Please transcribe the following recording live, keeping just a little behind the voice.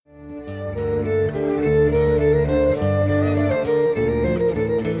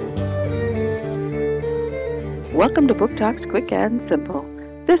Welcome to Book Talks Quick and Simple.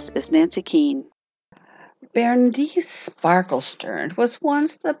 This is Nancy Keene. Bernice Sparklestern was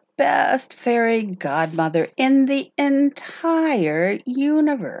once the best fairy godmother in the entire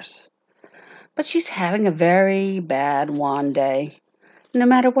universe. But she's having a very bad wand day. No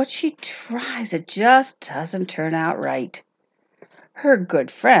matter what she tries, it just doesn't turn out right. Her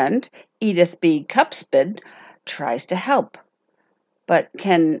good friend, Edith B. Cupspid, tries to help. But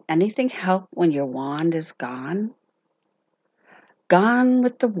can anything help when your wand is gone? Gone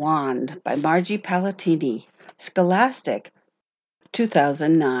with the Wand by Margie Palatini, Scholastic,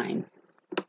 2009.